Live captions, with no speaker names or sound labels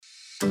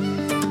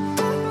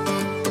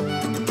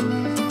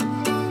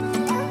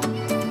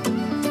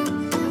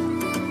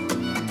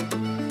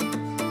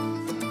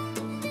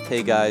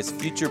Hey guys,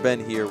 Future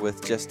Ben here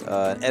with just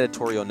an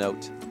editorial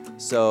note.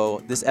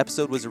 So this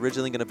episode was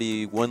originally going to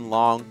be one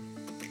long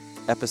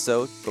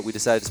episode, but we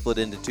decided to split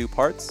it into two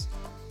parts.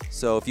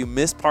 So if you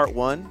missed part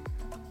one,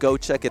 go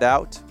check it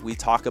out. We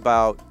talk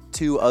about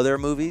two other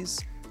movies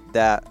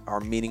that are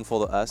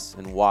meaningful to us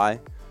and why.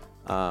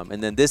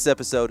 And then this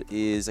episode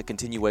is a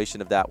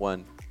continuation of that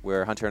one,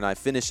 where Hunter and I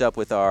finish up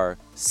with our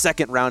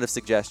second round of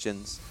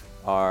suggestions,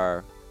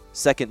 our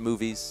second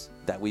movies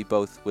that we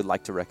both would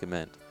like to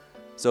recommend.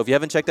 So if you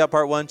haven't checked out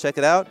part one, check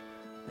it out.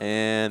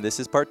 And this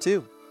is part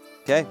two.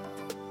 Okay,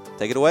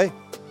 take it away.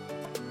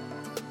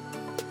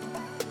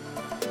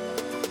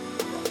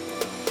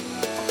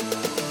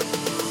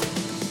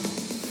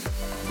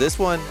 This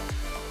one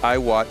I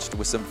watched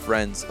with some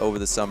friends over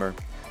the summer.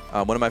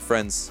 One of my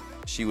friends,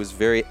 she was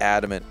very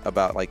adamant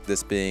about like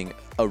this being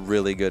a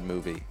really good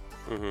movie.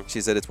 Mm-hmm. She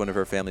said it's one of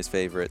her family's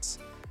favorites.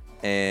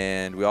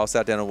 And we all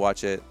sat down and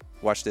watched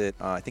it.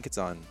 I think it's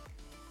on...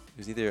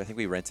 I think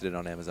we rented it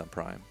on Amazon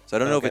Prime. So I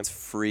don't know if it's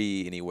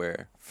free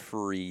anywhere.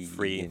 Free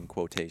in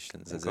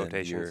quotations. As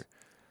in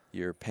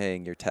you're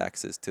paying your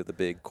taxes to the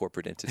big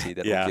corporate entity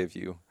that will give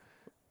you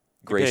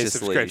graciously a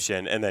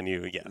subscription, and then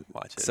you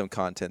watch it. Some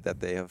content that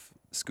they have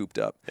scooped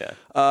up.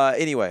 Yeah.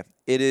 Anyway,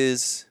 it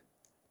is,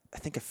 I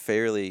think, a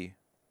fairly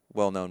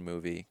well-known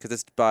movie because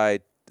it's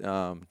by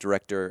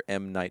director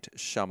M. Night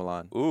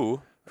Shyamalan.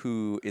 Ooh.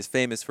 Who is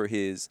famous for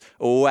his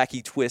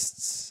wacky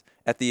twists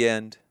at the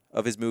end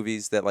of his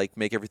movies that like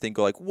make everything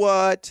go like,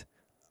 what?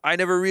 I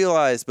never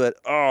realized, but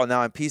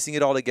now I'm piecing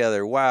it all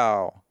together.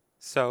 Wow.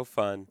 So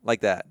fun.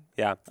 Like that.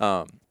 Yeah.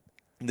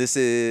 This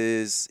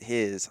is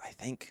I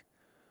think,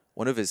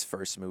 one of his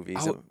first movies.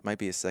 Oh. It might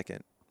be his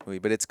second movie,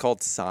 but it's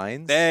called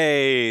Signs.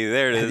 Hey,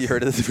 there it is. Have you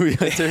heard of this movie,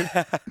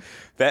 Hunter?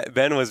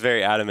 Ben was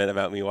very adamant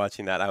about me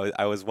watching that.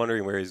 I was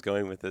wondering where he's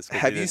going with this.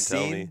 Have you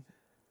seen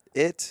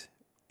it?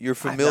 You're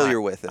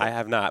familiar with it. I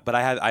have not, but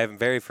I am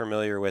very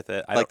familiar with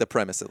it. Like the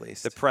premise, at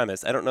least. The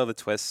premise. I don't know the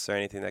twists or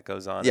anything that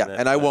goes on. Yeah, in it,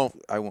 and I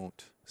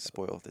won't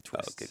spoil the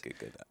twists. Oh,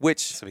 good.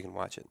 So we can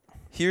watch it.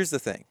 Here's the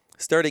thing.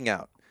 Starting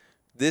out,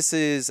 this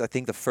is, I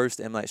think, the first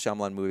M. Night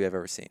Shyamalan movie I've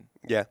ever seen.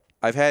 Yeah.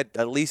 I've had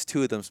at least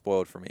two of them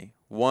spoiled for me.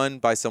 One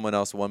by someone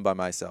else, one by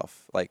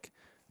myself. Like,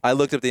 I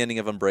looked up the ending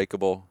of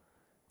Unbreakable,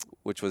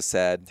 which was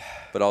sad,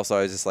 but also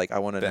I was just like, I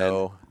want to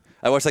know.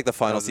 I watched like the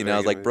final scene and I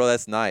was like, bro,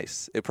 that's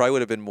nice. It probably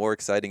would have been more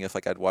exciting if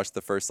like I'd watched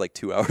the first like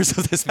 2 hours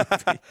of this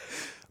movie.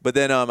 But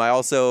then I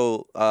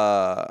also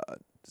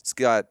it's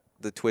got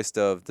the twist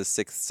of The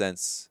Sixth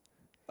Sense.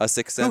 A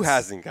Sixth Sense. Who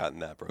hasn't gotten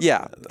that, bro?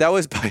 Yeah, that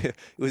was it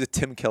was a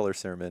Tim Keller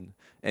sermon.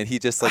 And he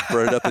just like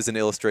brought it up as an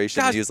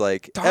illustration. Gosh, he was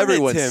like,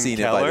 everyone's seen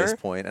Keller. it by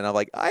this point. And I'm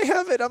like, I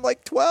haven't. I'm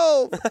like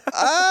 12.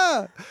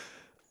 But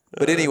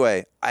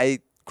anyway,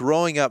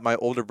 growing up, my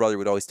older brother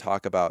would always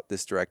talk about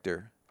this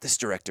director,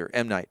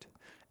 M. Night.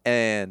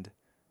 And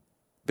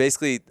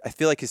basically, I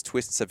feel like his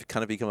twists have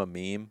kind of become a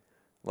meme.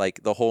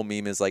 Like, the whole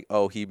meme is like,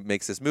 oh, he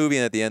makes this movie,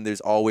 and at the end,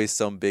 there's always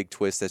some big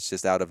twist that's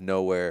just out of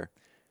nowhere.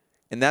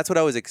 And that's what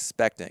I was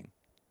expecting.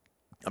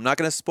 I'm not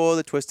going to spoil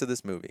the twist of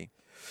this movie.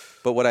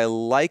 But what I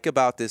like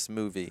about this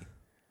movie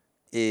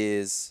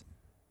is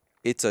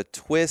it's a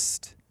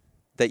twist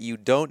that you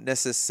don't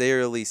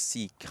necessarily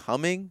see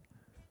coming,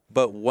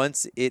 but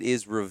once it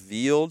is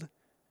revealed,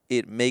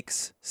 it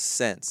makes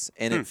sense.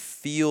 And it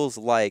feels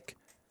like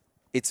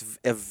it's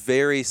a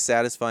very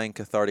satisfying,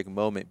 cathartic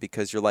moment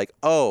because you're like,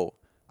 oh,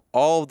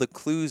 all the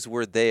clues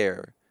were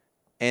there,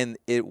 and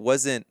it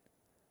wasn't,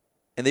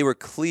 and they were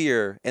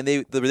clear, and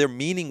their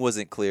meaning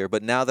wasn't clear.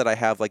 But now that I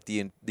have like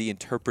the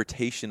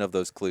interpretation of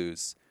those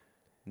clues,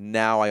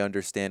 now I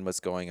understand what's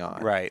going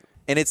on. Right.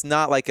 And it's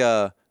not like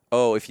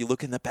if you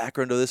look in the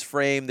background of this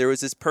frame, there was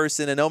this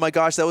person, and oh my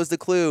gosh, that was the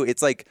clue.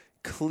 It's like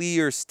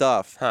clear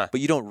stuff, but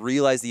you don't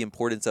realize the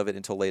importance of it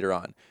until later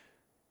on.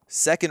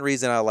 Second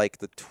reason I like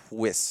the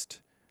twist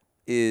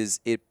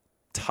is it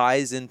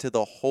ties into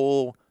the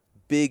whole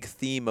big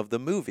theme of the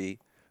movie,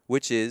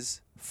 which is,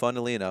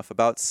 funnily enough,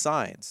 about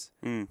signs.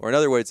 Or in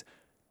other words,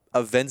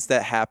 events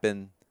that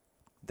happen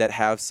that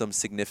have some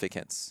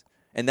significance.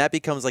 And that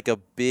becomes like a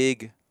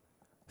big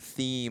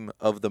theme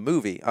of the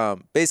movie.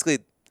 Basically,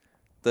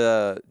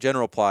 the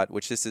general plot,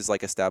 which this is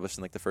like established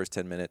in like the first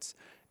 10 minutes,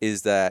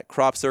 is that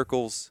crop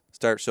circles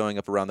start showing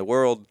up around the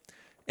world.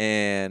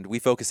 And we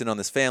focus in on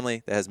this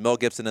family that has Mel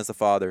Gibson as the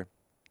father.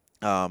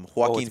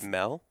 It's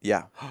Mel?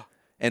 Yeah.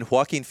 And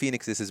Joaquin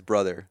Phoenix is his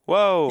brother.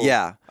 Whoa.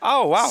 Yeah.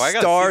 Oh, wow. I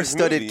got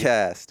Star-studded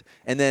cast.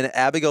 And then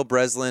Abigail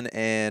Breslin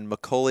and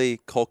Macaulay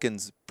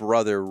Culkin's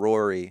brother,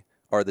 Rory,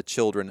 are the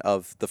children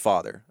of the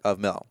father, of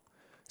Mel.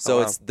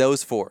 So it's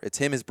those four. It's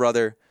him, his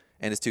brother,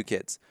 and his two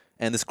kids.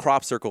 And this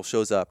crop circle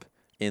shows up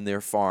in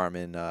their farm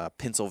in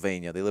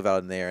Pennsylvania. They live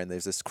out in there, and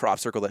there's this crop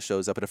circle that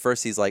shows up. And at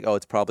first he's like, oh,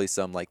 it's probably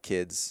some like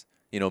kids,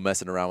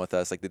 messing around with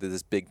us. Like they did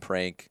this big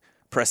prank,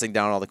 pressing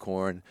down all the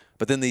corn.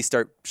 But then they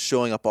start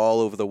showing up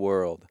all over the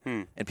world.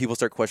 And people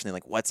start questioning,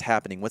 like, what's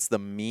happening? What's the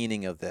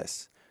meaning of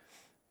this?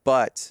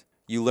 But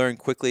you learn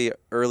quickly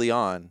early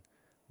on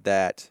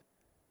that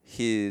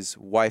his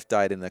wife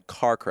died in a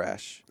car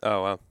crash.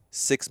 Oh, wow.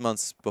 6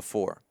 months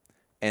before.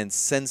 and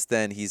since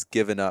then he's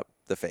given up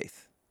the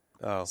faith.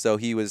 Oh. So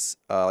he was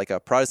like a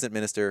Protestant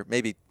minister,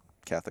 maybe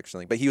Catholic or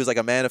something, but he was like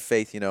a man of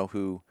faith,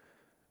 who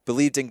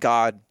believed in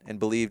God and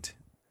believed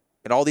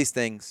in all these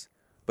things.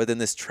 But then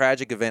this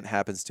tragic event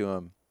happens to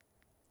him,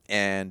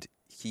 and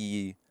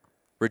he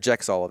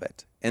rejects all of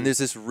it. And there's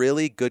this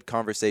really good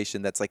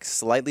conversation that's like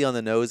slightly on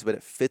the nose, but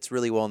it fits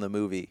really well in the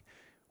movie,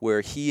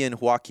 where he and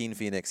Joaquin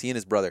Phoenix, he and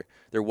his brother,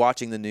 they're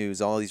watching the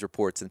news, all these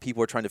reports, and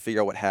people are trying to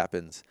figure out what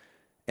happens.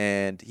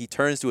 And he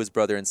turns to his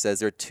brother and says,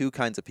 there are two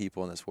kinds of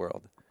people in this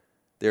world.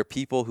 There are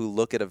people who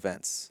look at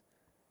events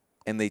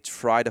and they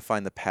try to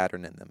find the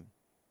pattern in them.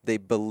 They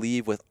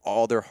believe with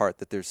all their heart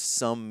that there's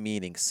some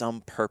meaning,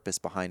 some purpose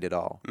behind it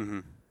all. Mm-hmm.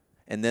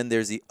 And then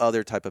there's the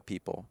other type of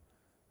people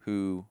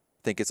who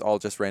think it's all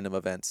just random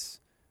events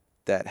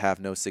that have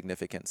no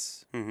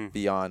significance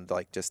beyond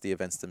like just the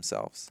events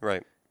themselves.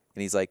 Right.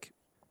 And he's like,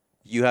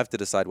 you have to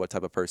decide what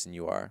type of person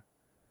you are.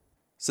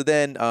 So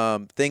then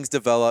things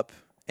develop,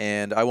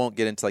 and I won't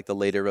get into like the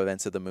later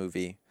events of the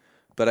movie,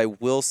 but I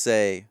will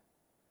say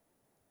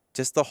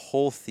just the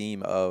whole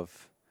theme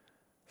of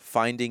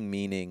finding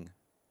meaning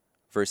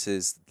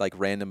versus like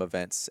random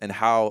events and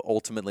how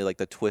ultimately like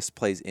the twist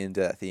plays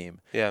into that theme.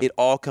 Yeah. It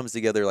all comes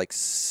together like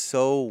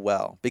so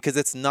well because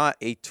it's not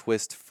a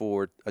twist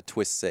for a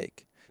twist's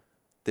sake.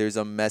 There's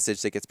a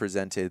message that gets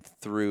presented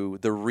through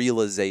the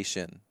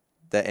realization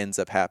that ends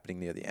up happening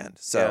near the end.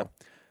 So,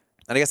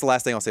 and I guess the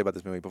last thing I'll say about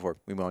this movie before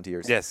we move on to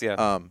yours. Yes,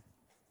 yeah.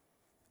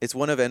 It's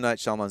one of M. Night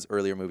Shyamalan's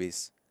earlier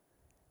movies,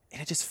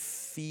 and it just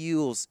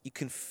feels, you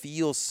can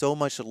feel so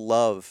much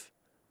love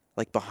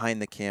like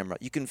behind the camera.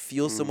 You can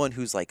feel someone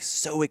who's like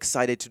so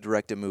excited to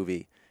direct a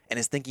movie and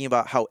is thinking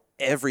about how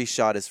every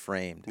shot is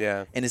framed.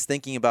 Yeah. And is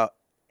thinking about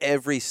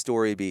every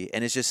story beat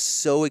and is just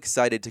so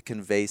excited to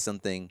convey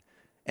something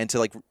and to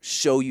like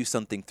show you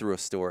something through a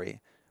story,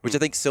 which I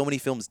think so many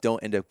films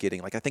don't end up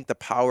getting. Like I think the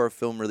power of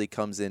film really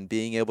comes in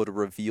being able to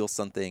reveal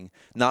something,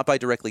 not by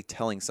directly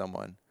telling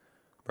someone,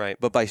 Right.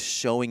 but by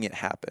showing it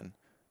happen.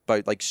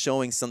 By like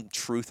showing some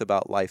truth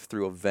about life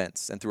through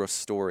events and through a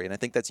story. And I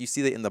think you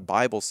see that in the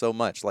Bible so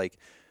much, like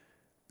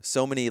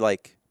so many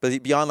like,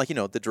 but beyond like,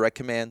 the direct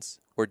commands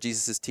or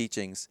Jesus's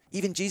teachings,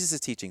 even Jesus's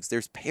teachings,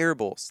 there's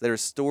parables, there are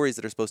stories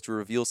that are supposed to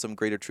reveal some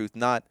greater truth,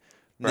 not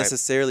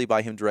necessarily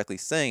by him directly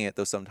saying it,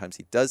 though sometimes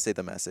he does say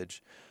the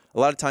message. A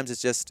lot of times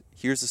it's just,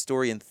 here's the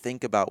story and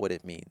think about what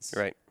it means.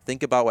 Right.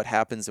 Think about what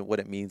happens and what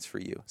it means for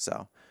you.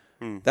 So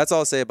that's all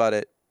I'll say about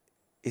it.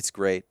 It's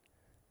great.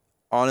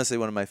 Honestly,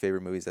 one of my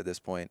favorite movies at this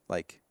point.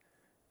 Like,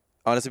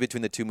 honestly,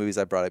 between the two movies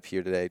I brought up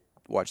here today,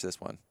 watch this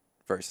one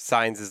first.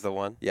 Signs is the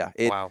one. Yeah.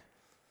 Wow.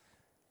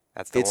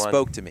 That's the one. It one.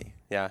 spoke to me.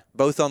 Yeah.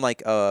 Both on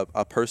like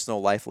a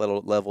personal life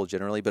level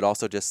generally, but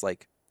also just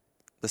like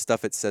the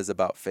stuff it says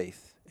about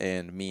faith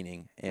and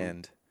meaning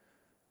and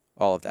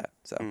all of that.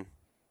 So.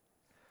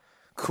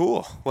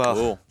 Cool. Well,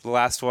 Cool. The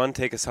last one,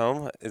 take us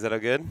home. Is that all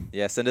good?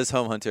 Yeah, send us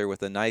home, Hunter,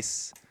 with a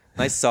nice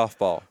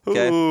softball.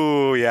 Okay.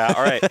 Ooh, yeah.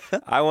 All right.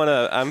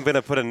 I'm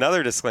gonna put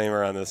another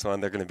disclaimer on this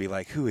one. They're gonna be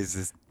like, "Who is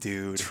this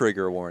dude?"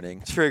 Trigger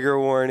warning. Trigger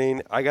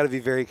warning. I got to be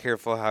very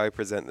careful how I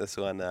present this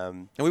one.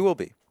 And we will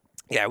be.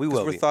 Yeah, we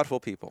will. We're be. thoughtful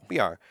people. We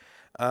are.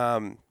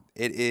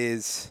 It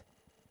is.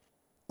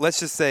 Let's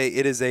just say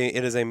it is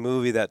a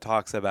movie that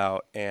talks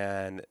about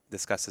and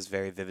discusses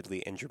very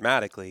vividly and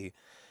dramatically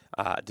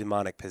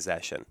demonic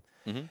possession.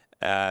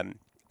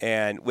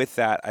 And with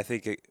that, I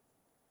think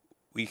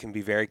we can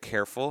be very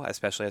careful,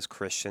 especially as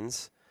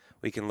Christians.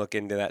 We can look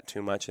into that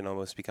too much and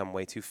almost become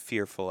way too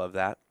fearful of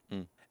that.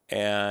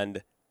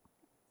 And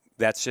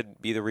that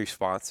should be the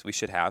response we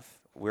should have.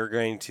 We're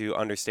going to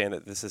understand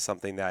that this is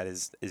something that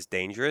is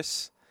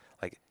dangerous.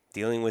 Like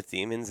dealing with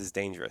demons is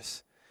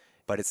dangerous.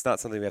 But it's not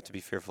something we have to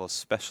be fearful,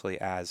 especially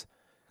as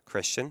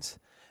Christians.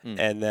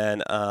 And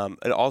then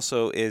it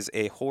also is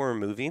a horror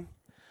movie.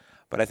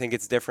 But I think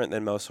it's different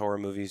than most horror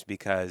movies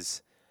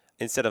because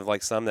instead of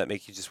like some that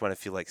make you just want to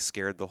feel like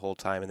scared the whole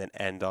time and then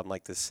end on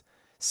like this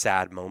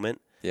sad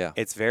moment,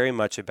 it's very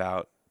much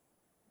about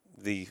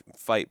the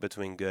fight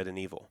between good and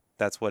evil.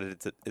 That's what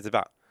it's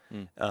about.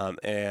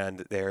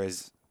 And there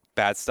is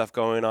bad stuff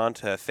going on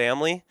to a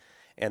family,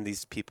 and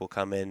these people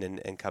come in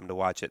and come to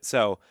watch it.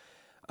 So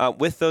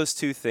with those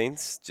two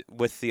things,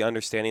 with the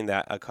understanding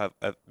that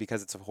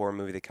because it's a horror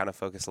movie, they kind of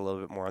focus a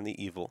little bit more on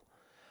the evil.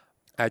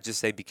 I'd just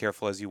say be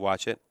careful as you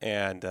watch it,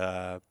 and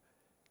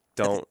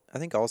don't. I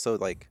think also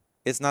like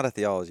it's not a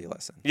theology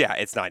lesson. Yeah,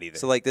 it's not either.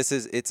 So like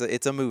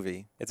it's a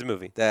movie. It's a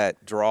movie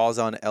that draws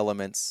on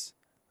elements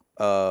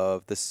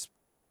of the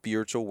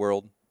spiritual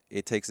world.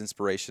 It takes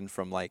inspiration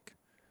from like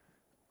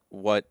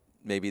what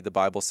maybe the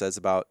Bible says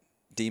about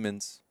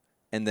demons,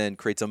 and then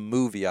creates a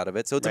movie out of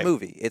it. So it's a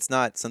movie. It's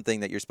not something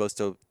that you're supposed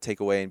to take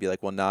away and be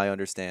like, well, now I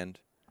understand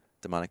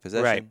demonic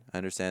possession. Right. I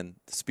understand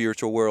the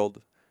spiritual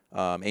world.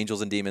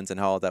 Angels and demons and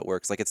how all that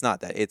works. Like it's not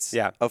that. It's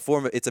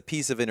it's a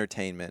piece of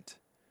entertainment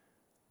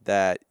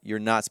that you're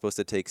not supposed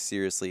to take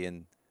seriously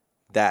in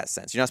that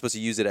sense. You're not supposed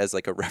to use it as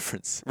like a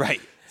reference. Right.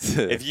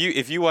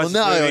 If you watch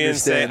this movie and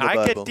say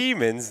I get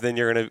demons, then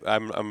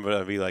I'm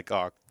gonna be like,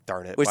 oh,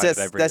 darn it. Which why did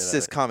I bring that's it up?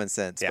 just common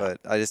sense, Yeah. but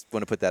I just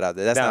want to put that out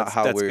there. That's No, not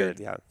how that's we're. good,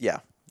 yeah. Yeah.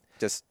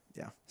 Just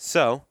yeah.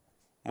 So,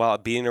 while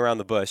beating around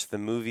the bush, the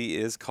movie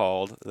is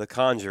called The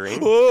Conjuring.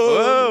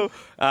 Whoa!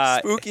 Whoa!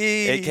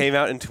 Spooky. It came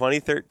out in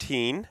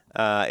 2013.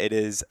 It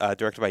is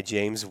directed by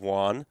James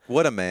Wan,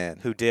 What a man.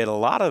 who did a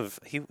lot of.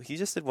 He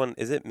just did one.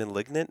 Is it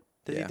Malignant?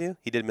 Did Yeah. he do?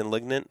 He did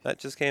Malignant. That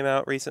just came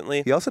out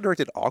recently. He also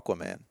directed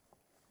Aquaman.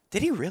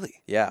 Did he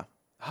really? Yeah.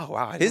 Oh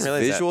wow! I didn't His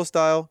realize visual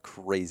style,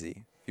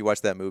 crazy. If you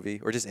watch that movie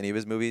or just any of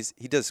his movies,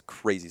 he does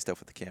crazy stuff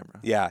with the camera.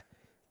 that.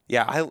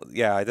 Yeah,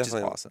 I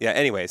definitely. awesome. Yeah.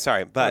 Anyway,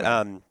 sorry, but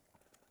Whatever.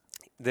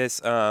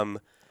 this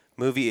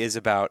movie is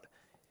about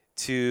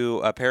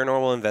two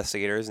paranormal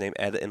investigators named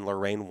Ed and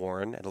Lorraine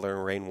Warren. Ed and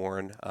Lorraine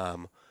Warren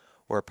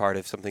were a part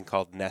of something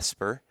called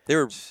NESPER. They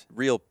were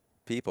real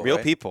people. Real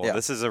right? people. Yeah.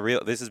 This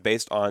is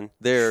based on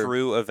They're-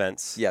 true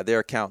events. Yeah, their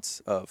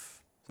accounts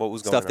of What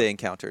was going stuff on? they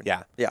encountered.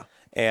 Yeah. Yeah.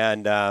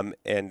 And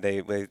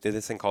they did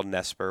this thing called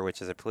NESPER,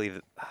 which is, I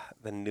believe,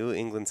 the New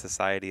England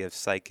Society of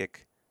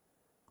Psychic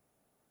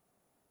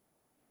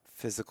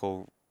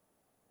Physical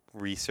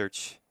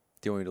Research.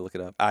 Do you want me to look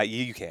it up?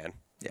 You can.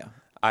 Yeah.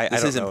 I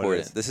This don't is know what it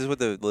important. is. This is what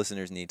the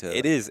listeners need to.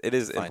 It is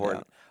find important.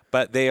 out.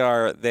 But they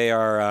are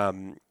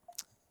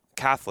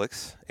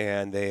Catholics,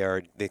 and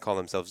they call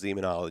themselves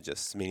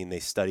demonologists, meaning they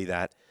study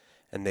that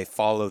and they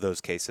follow those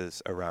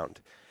cases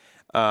around.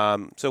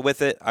 So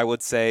with it, I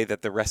would say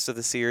that the rest of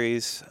the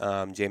series,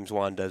 James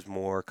Wan does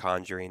more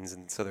conjurings,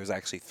 and so there's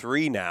actually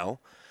 3 now.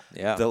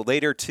 Yeah. The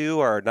later 2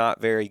 are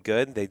not very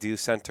good. They do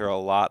center a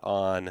lot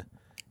on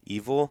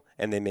evil,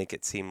 and they make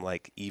it seem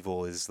like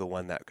evil is the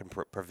one that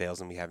prevails,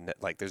 and we have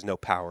there's no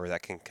power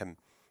that can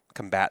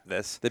combat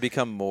this. They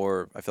become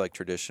more, I feel like,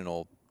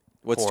 traditional,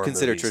 what's Horror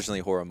considered movies. traditionally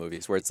horror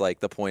movies, where it's like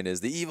the point is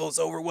the evil's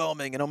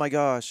overwhelming and oh my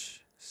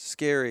gosh,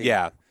 scary.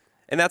 Yeah.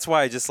 And that's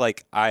why I just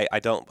I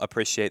don't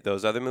appreciate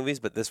those other movies,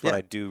 but this one Yeah.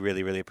 I do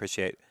really, really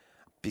appreciate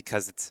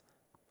because it's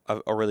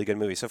a really good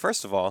movie. So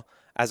first of all,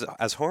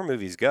 as horror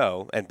movies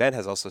go, and Ben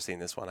has also seen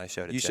this one. I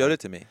showed it. You to showed him. it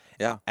to me.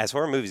 Yeah. As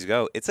horror movies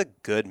go, it's a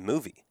good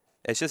movie.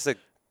 It's just It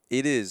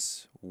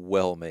is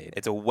well made.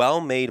 it's a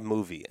well-made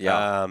movie.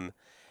 Yeah.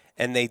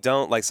 And they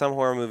don't some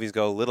horror movies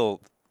go a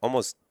little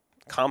almost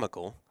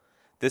comical.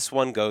 This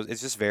one goes.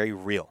 It's just very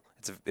real.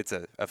 It's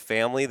a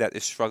family that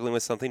is struggling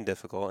with something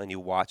difficult, and you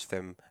watch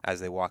them as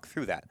they walk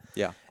through that.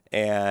 Yeah.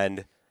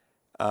 And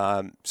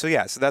so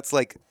that's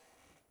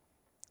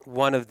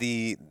one of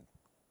the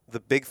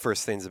big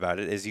first things about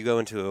it is you go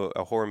into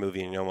a horror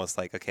movie and you're almost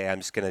like, okay, I'm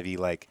just gonna be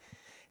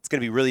it's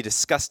gonna be really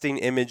disgusting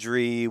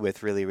imagery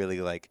with really,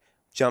 really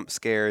jump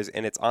scares,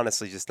 and it's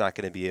honestly just not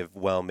gonna be a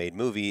well-made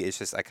movie. It's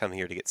just I come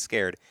here to get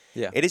scared.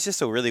 Yeah. It is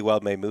just a really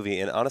well-made movie,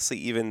 and honestly,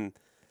 even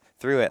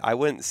through it, I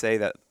wouldn't say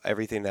that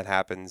everything that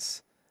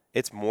happens.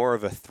 It's more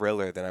of a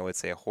thriller than I would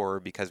say a horror,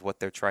 because what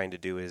they're trying to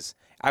do is,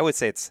 I would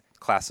say it's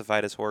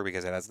classified as horror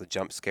because it has the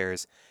jump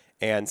scares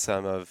and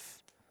some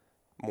of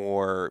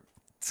more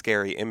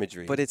scary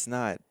imagery. But it's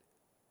not.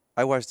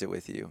 I watched it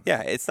with you.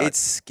 yeah, it's not. It's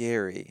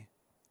scary,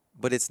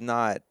 but it's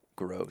not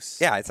gross.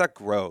 yeah, it's not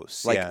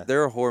gross. Like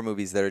there are horror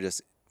movies that are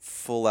just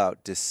full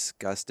out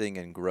disgusting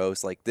and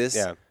gross. Like this,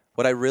 Yeah.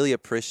 what I really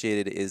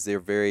appreciated is they're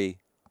very,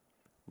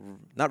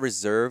 not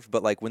reserved,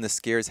 but like when the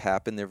scares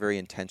happen, they're very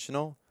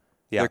intentional.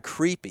 Yeah. They're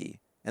creepy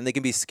and they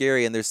can be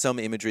scary, and there's some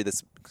imagery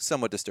that's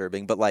somewhat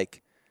disturbing, but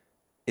like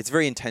it's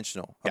very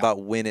intentional Yeah.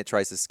 about when it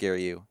tries to scare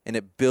you, and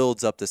it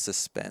builds up the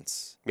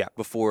suspense Yeah.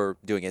 before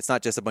doing it. It's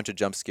not just a bunch of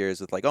jump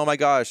scares with like, oh my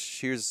gosh,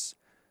 here's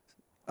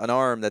an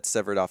arm that's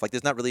severed off. Like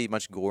there's not really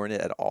much gore in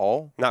it at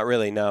all. Not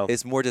really, no.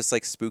 It's more just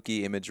like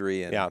spooky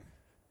imagery and Yeah.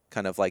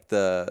 kind of like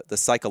the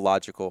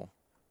psychological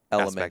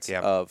element Aspect,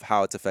 yeah. of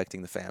how it's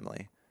affecting the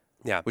family,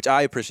 Yeah. which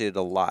I appreciated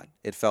a lot.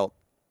 It felt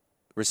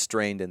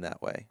restrained in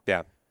that way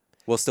Yeah.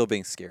 while still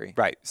being scary.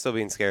 Right. Still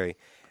being scary.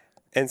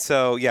 And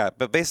so,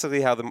 but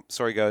basically how the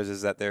story goes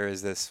is that there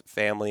is this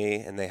family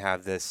and they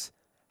have this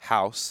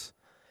house,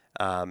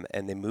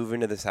 and they move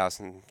into this house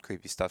and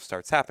creepy stuff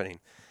starts happening.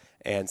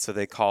 And so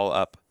they call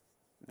up,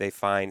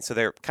 so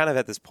they're kind of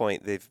at this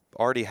point, they've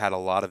already had a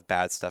lot of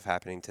bad stuff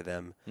happening to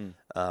them.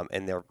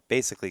 And they're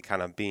basically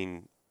kind of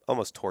being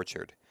almost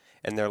tortured.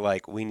 And they're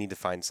like, we need to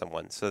find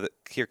someone. So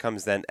here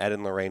comes then Ed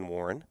and Lorraine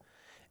Warren.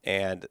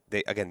 And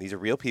these are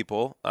real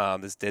people.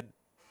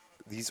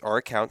 These are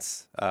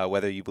accounts,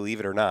 whether you believe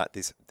it or not.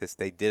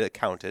 They did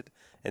account it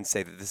and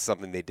say that this is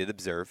something they did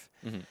observe.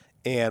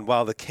 And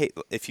while the case,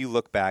 if you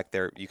look back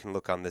there, you can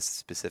look on this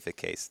specific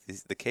case.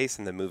 The case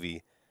and the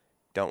movie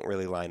don't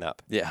really line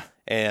up. Yeah.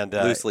 And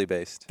Loosely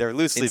based. they're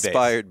loosely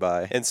Inspired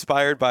by.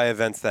 inspired by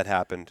events that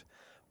happened,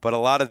 but a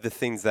lot of the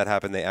things that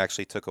happened they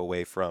actually took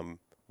away from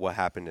what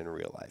happened in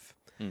real life.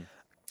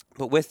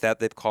 But with that,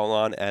 they call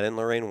on Ed and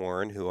Lorraine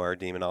Warren, who are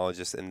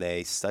demonologists, and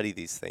they study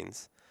these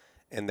things,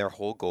 and their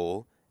whole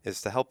goal is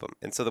to help them.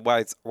 And so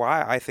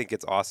why I think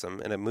it's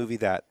awesome in a movie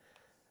that,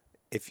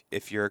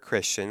 if you're a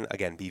Christian,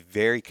 again, be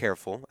very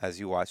careful as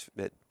you watch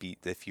it.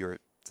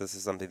 This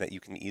is something that you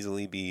can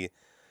easily be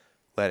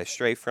led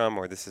astray from,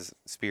 or this is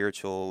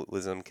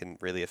spiritualism can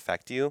really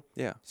affect you.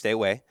 Yeah. Stay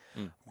away.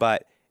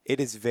 But It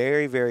is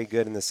very, very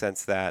good in the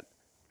sense that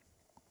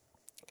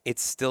it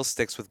still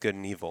sticks with good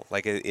and evil.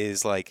 Like, it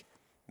is like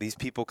these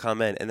people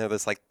come in and they're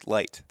this like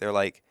light. They're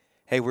like,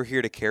 hey, we're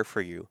here to care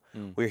for you.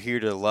 We're here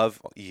to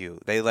love you.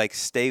 They like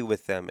stay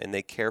with them and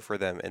they care for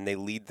them and they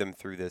lead them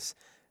through this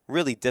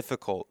really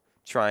difficult,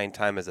 trying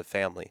time as a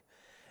family.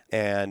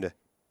 And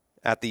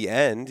at the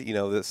end,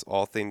 this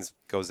all things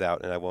goes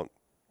out, and I won't,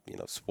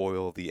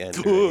 spoil the end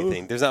or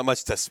anything. There's not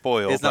much to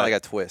spoil. It's not like a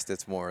twist.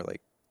 It's more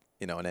like,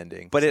 an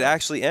ending. But it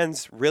actually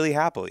ends really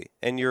happily,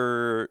 and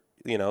the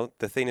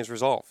thing is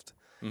resolved.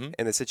 Mm-hmm.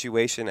 And the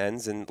situation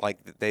ends, and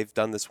like they've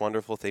done this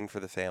wonderful thing for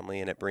the family,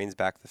 and it brings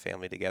back the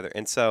family together.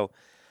 And so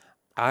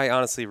I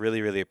honestly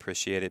really, really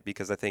appreciate it,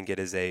 because I think it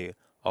is a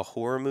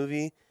horror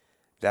movie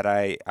that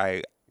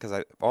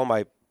because all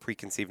my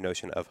preconceived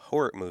notion of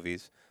horror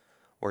movies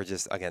were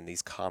just, again,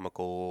 these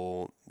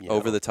comical,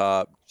 over the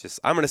top, just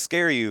I'm going to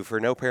scare you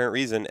for no apparent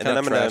reason, and then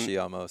I'm going to trashy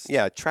almost.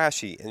 Yeah,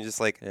 trashy, and just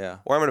like,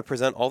 or I'm going to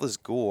present all this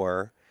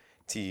gore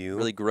to you,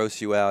 really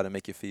gross you out and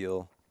make you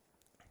feel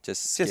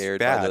just scared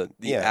by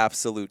the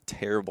absolute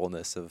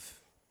terribleness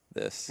of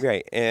this.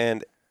 Right,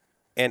 and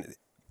it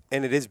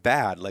is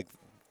bad. Like,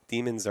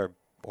 demons are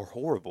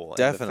horrible.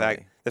 Definitely,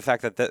 and the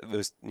fact that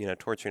was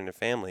torturing a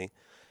family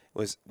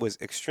was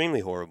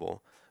extremely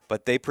horrible.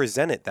 But they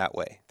present it that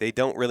way. They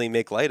don't really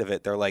make light of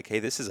it. They're like, hey,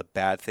 this is a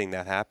bad thing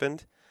that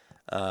happened.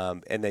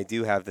 And they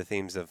do have the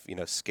themes of,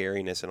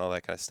 scariness and all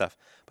that kind of stuff.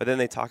 But then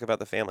they talk about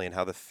the family and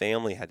how the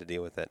family had to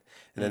deal with it.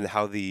 And then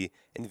how the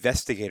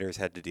investigators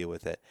had to deal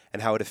with it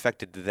and how it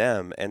affected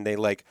them. And they,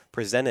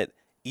 present it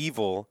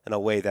evil in a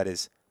way that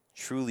is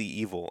truly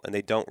evil. And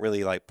they don't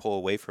really, pull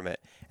away from it.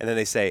 And then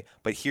they say,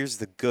 but here's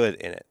the good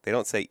in it. They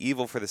don't say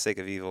evil for the sake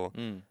of evil.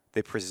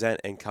 They present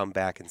and come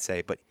back and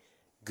say, but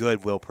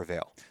good will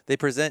prevail. They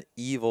present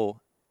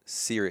evil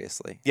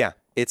seriously. Yeah.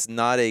 It's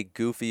not a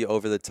goofy,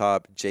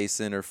 over-the-top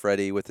Jason or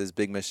Freddy with his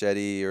big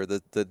machete or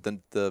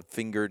the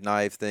fingered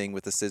knife thing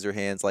with the scissor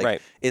hands.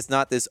 It's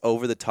not this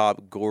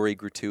over-the-top, gory,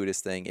 gratuitous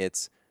thing.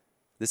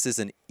 This is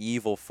an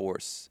evil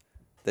force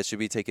that should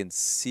be taken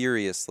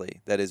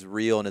seriously, that is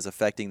real and is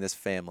affecting this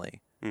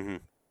family. Mm-hmm.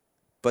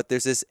 But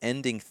there's this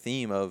ending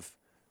theme of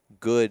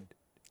good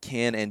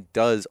can and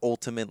does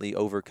ultimately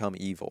overcome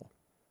evil,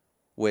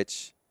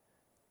 which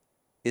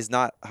is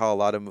not how a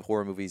lot of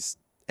horror movies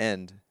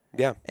end.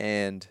 Yeah.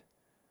 And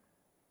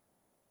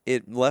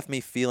it left me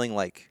feeling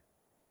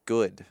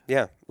good.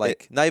 Yeah.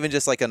 Not even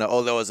just that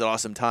was an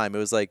awesome time. It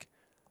was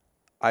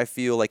I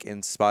feel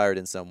inspired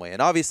in some way.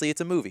 And obviously it's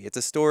a movie. It's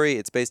a story.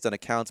 It's based on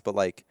accounts, but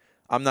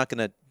I'm not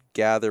going to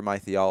gather my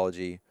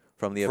theology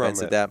from the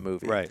events of that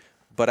movie. Right.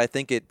 But I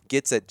think it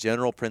gets at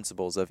general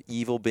principles of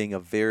evil being a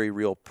very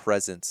real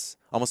presence,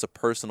 almost a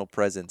personal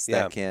presence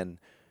that can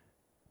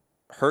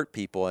hurt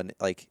people and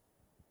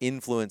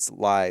influence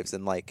lives,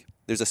 and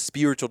there's a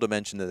spiritual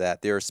dimension to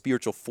that. There are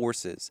spiritual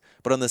forces,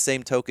 but on the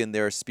same token,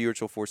 there are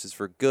spiritual forces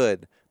for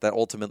good that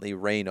ultimately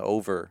reign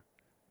over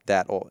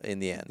that in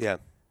the end. Yeah.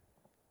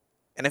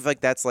 And I feel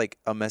that's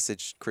a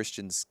message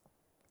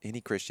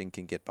any Christian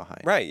can get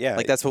behind. Right. Yeah.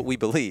 That's what we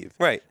believe.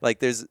 Right.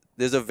 There's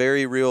a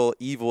very real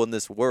evil in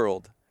this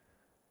world,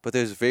 but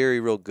there's very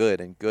real good,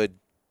 and good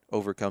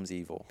overcomes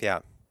evil.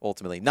 Yeah.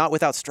 Ultimately, not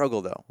without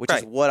struggle though, which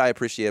is what I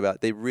appreciate about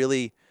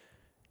it.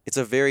 It's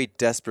a very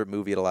desperate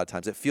movie at a lot of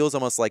times. It feels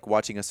almost like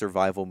watching a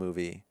survival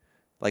movie,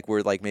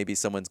 where maybe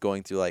someone's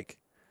going through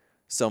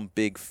some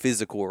big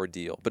physical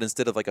ordeal, but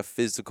instead of a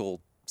physical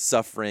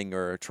suffering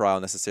or a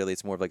trial necessarily,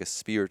 it's more of a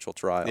spiritual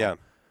trial. Yeah.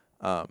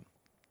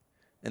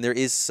 And there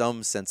is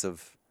some sense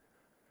of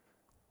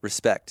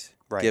respect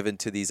given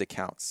to these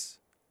accounts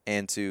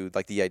and to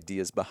the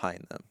ideas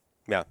behind them.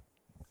 Yeah.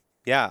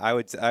 Yeah. I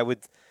would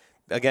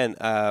again,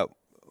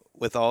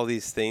 with all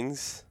these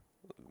things,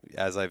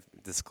 as I've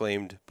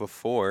disclaimed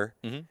before,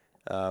 and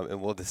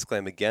we'll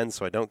disclaim again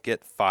so I don't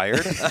get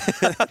fired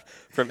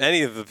from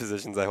any of the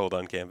positions I hold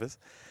on campus.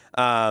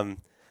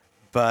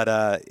 But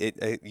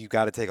you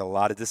got to take a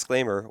lot of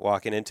disclaimer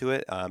walking into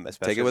it.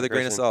 Especially take it with a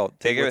grain of salt.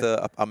 Take it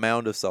with a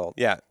mound of salt.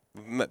 Yeah.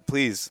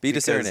 Please. Be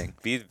discerning.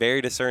 Be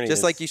very discerning.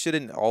 Just like you should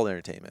in all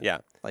entertainment. Yeah.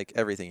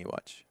 Everything you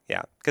watch.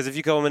 Yeah. Because if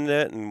you go into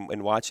it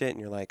and watch it and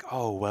you're like,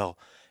 oh, well,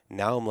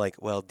 now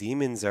I'm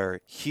demons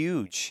are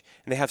huge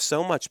and they have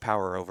so much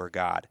power over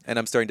God. And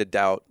I'm starting to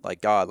doubt,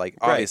 God,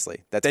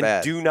 obviously, that's then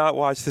bad. Do not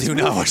watch this movie.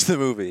 Do not watch the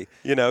movie.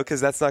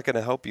 Because that's not going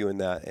to help you in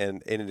that.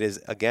 And it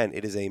is, again,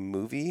 it is a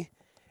movie,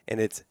 and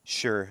it's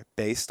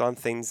based on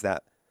things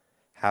that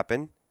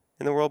happen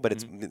in the world, but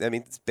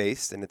it's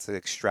based and it's an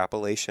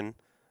extrapolation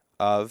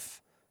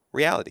of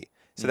reality.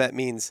 So that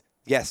means,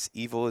 yes,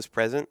 evil is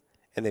present,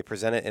 and they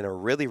present it in a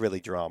really, really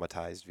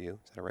dramatized view.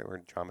 Is that a right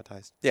word?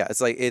 Dramatized? Yeah,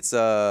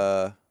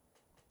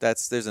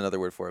 there's another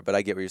word for it, but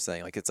I get what you're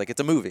saying. It's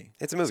a movie.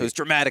 It's a movie. So it's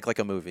dramatic like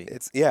a movie.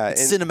 It's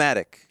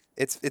cinematic.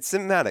 It's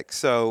cinematic.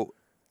 So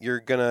you're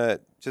gonna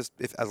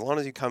as long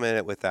as you come in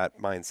it with that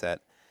mindset,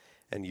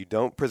 and you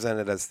don't present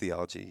it as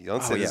theology, you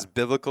don't say this is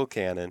biblical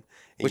canon,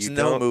 and which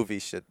no movie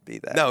should be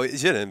that. No, it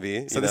shouldn't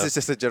be. So this is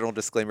just a general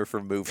disclaimer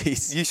for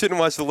movies. You shouldn't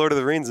watch The Lord of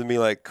the Rings and be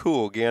like,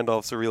 cool,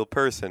 Gandalf's a real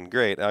person.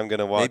 Great, I'm going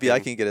to watch. Maybe I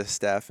can get a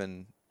staff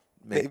and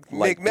make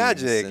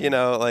magic, and,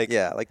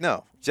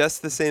 no.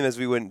 Just the same as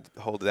we wouldn't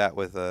hold that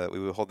with we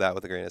would hold that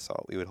with a grain of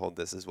salt. We would hold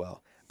this as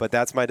well. But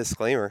that's my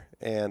disclaimer,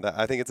 and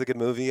I think it's a good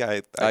movie.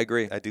 I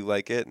agree. I do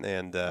like it,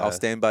 and I'll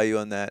stand by you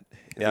on that.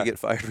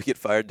 If we get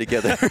fired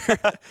together.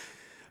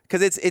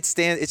 Because it's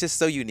just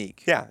so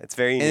unique. Yeah, it's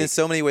very unique. And in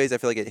so many ways, I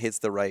feel like it hits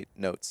the right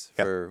notes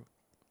for.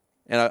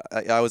 And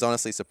I was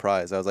honestly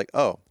surprised. I was like,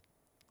 oh,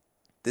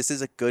 this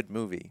is a good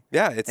movie.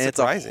 Yeah, it's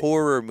surprising. It's a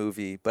horror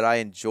movie, but I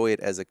enjoy it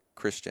as a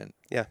Christian.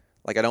 Yeah.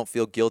 Like, I don't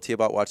feel guilty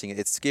about watching it.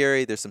 It's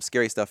scary. There's some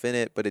scary stuff in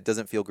it, but it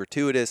doesn't feel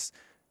gratuitous.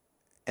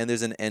 And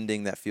there's an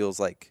ending that feels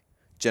like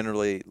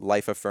generally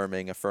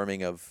life-affirming,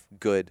 affirming of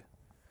good.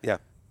 Yeah.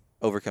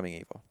 Overcoming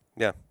evil.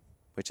 Yeah.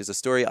 Which is a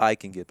story I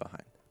can get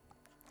behind.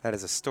 That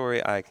is a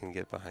story I can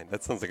get behind.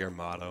 That sounds like our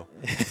motto.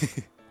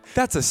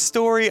 That's a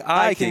story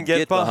I can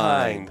get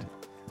behind.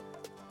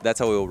 That's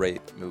how we will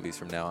rate movies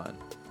from now on.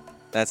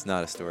 That's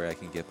not a story I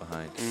can get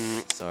behind.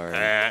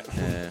 Sorry.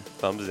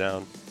 Thumbs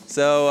down.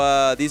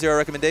 So these are our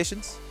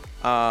recommendations.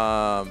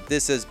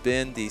 This has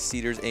been the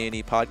Cedars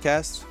A&E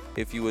podcast.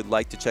 If you would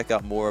like to check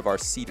out more of our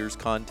Cedars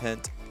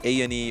content,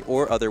 A&E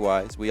or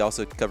otherwise, we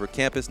also cover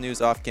campus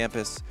news, off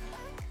campus,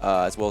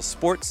 as well as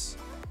sports.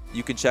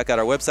 You can check out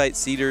our website,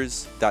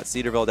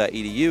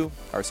 cedars.cedarville.edu,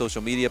 our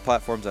social media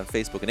platforms on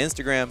Facebook and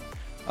Instagram.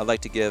 I'd like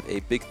to give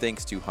a big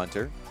thanks to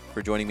Hunter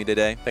for joining me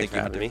today. Thanks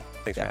for having me.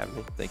 Thanks for having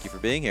me. Thank you for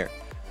being here.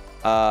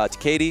 To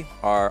Katie,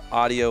 our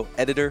audio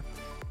editor,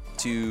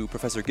 to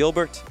Professor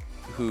Gilbert,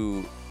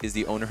 who is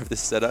the owner of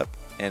this setup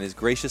and is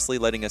graciously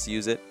letting us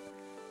use it.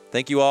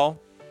 Thank you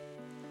all,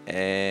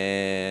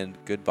 and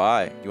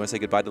goodbye. You want to say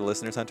goodbye to the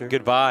listeners, Hunter?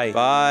 Goodbye.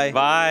 Bye.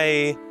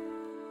 Bye.